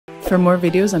For more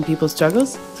videos on people's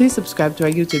struggles, please subscribe to our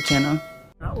YouTube channel.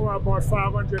 I owe about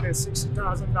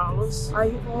 $560,000.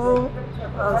 I owe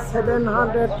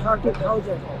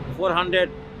 $730,000.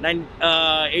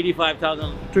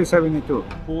 $485,000. $272.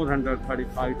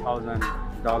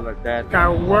 $435,000 debt. I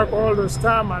work all this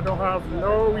time. I don't have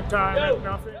no retirement,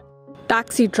 nothing.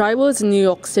 Taxi drivers in New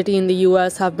York City in the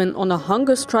US have been on a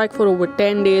hunger strike for over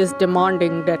 10 days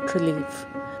demanding debt relief.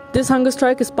 This hunger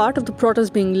strike is part of the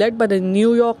protest being led by the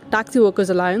New York Taxi Workers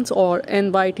Alliance, or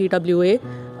NYTWA,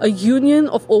 a union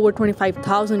of over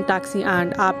 25,000 taxi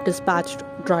and app dispatched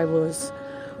drivers.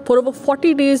 For over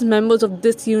 40 days, members of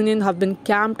this union have been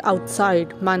camped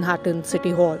outside Manhattan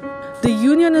City Hall. The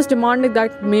union is demanding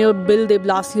that Mayor Bill de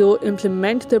Blasio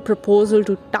implement their proposal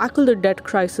to tackle the debt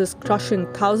crisis crushing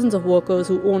thousands of workers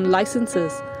who own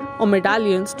licenses or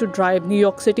medallions to drive New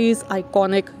York City's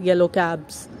iconic yellow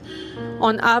cabs.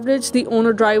 On average, the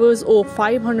owner-drivers owe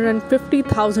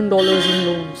 $550,000 in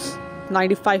loans.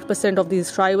 95% of these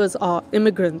drivers are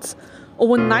immigrants.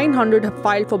 Over 900 have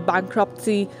filed for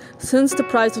bankruptcy since the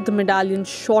price of the medallion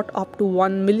shot up to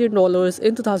 $1 million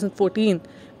in 2014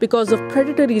 because of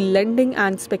predatory lending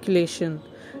and speculation.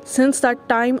 Since that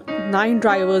time, 9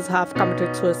 drivers have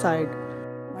committed suicide.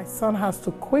 My son has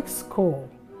to quit school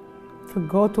to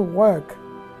go to work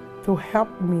to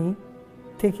help me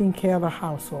taking care of the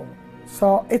household.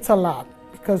 So it's a lot,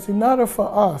 because in order for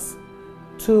us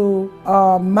to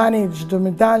manage the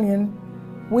medallion,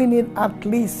 we need at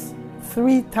least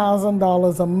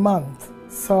 $3,000 a month.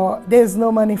 So there's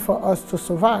no money for us to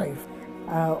survive.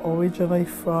 Originally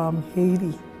from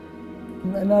Haiti.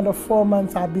 In another 4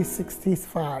 months, I'll be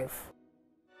 65.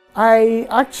 I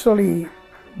actually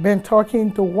been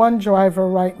talking to one driver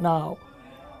right now.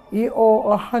 He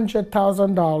owes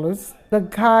 $100,000. The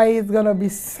guy is gonna be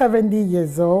 70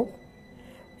 years old.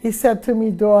 He said to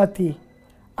me, Dorothy,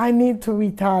 I need to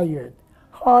retire.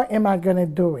 How am I gonna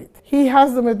do it? He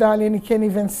has the medallion, he can't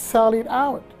even sell it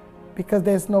out because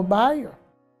there's no buyer.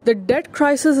 The debt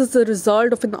crisis is the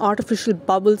result of an artificial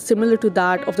bubble similar to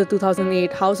that of the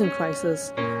 2008 housing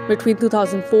crisis. Between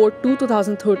 2004 to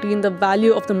 2013, the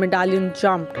value of the medallion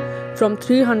jumped from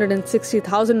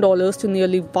 $360,000 to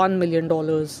nearly $1 million.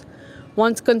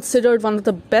 Once considered one of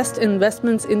the best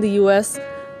investments in the US,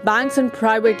 banks and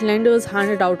private lenders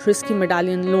handed out risky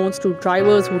medallion loans to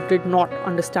drivers who did not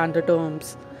understand the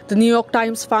terms. The New York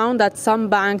Times found that some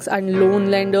banks and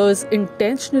loan lenders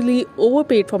intentionally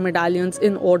overpaid for medallions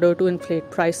in order to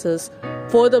inflate prices,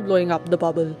 further blowing up the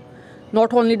bubble.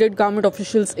 Not only did government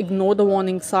officials ignore the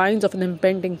warning signs of an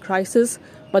impending crisis,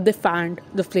 but they fanned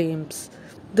the flames.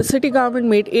 The city government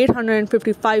made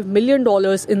 $855 million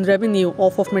in revenue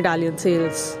off of medallion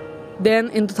sales. Then,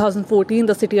 in 2014,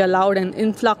 the city allowed an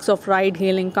influx of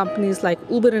ride-hailing companies like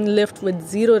Uber and Lyft with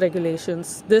zero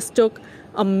regulations. This took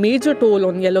a major toll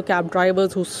on yellow cab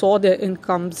drivers who saw their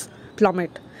incomes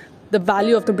plummet. The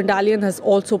value of the medallion has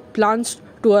also plunged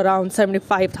to around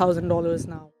 $75,000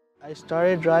 now. I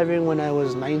started driving when I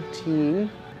was 19.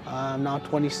 I'm now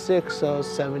 26, so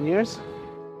 7 years.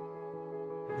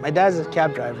 My dad's a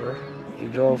cab driver. He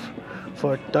drove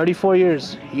for 34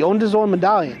 years. He owned his own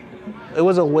medallion. It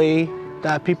was a way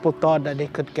that people thought that they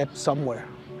could get somewhere,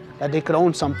 that they could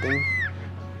own something.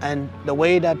 And the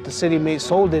way that the city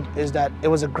sold it is that it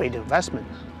was a great investment.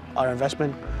 Our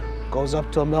investment goes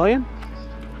up to $1 million,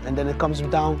 and then it comes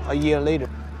down a year later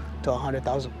to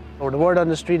 $100,000. The word on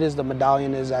the street is the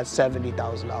medallion is at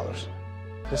 $70,000.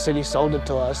 The city sold it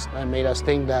to us and made us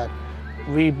think that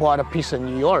we bought a piece of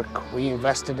New York. We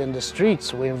invested in the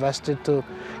streets. We invested to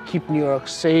keep New York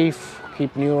safe,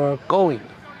 keep New York going.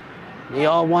 They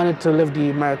all wanted to live the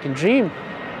American dream.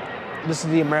 This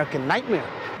is the American nightmare.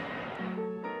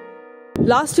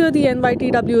 Last year, the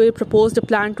NYTWA proposed a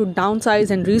plan to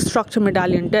downsize and restructure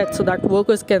medallion debt so that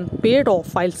workers can pay it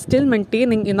off while still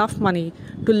maintaining enough money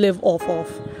to live off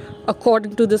of.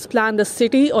 According to this plan, the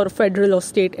city or federal or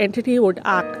state entity would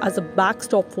act as a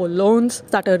backstop for loans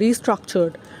that are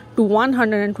restructured to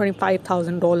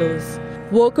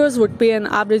 $125,000. Workers would pay an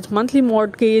average monthly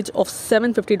mortgage of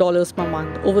 $750 per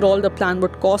month. Overall, the plan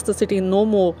would cost the city no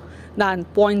more than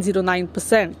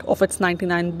 0.09% of its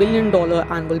 $99 billion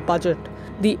annual budget.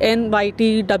 The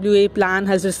NYTWA plan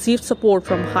has received support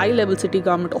from high-level city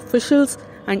government officials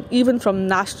and even from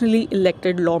nationally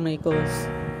elected lawmakers.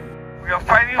 We are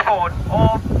fighting for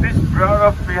all this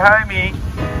product behind me,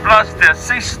 plus the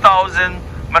 6,000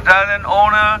 medallion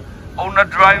owner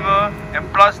driver,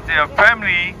 and plus their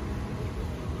family,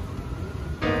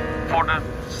 for the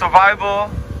survival,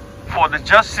 for the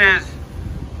justice.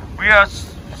 We are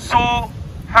so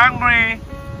hungry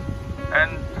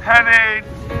and headache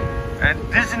and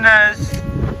dizziness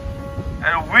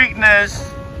and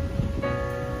weakness.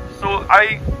 So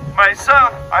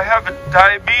myself, I have a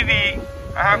diabetes,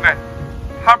 I have a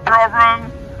heart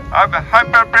problem, I have a high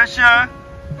blood pressure.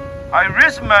 I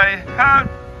risk my health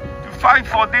to fight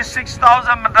for this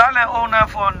 6,000 medallion owner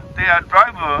for their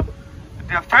driver,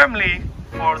 their family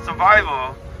for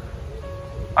survival.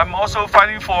 I'm also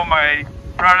fighting for my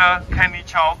brother Kenny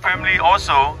Chow family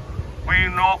also. We're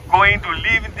not going to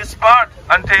leave this spot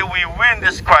until we win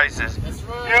this crisis. That's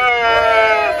right.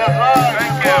 Yeah, that's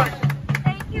right. Thank you.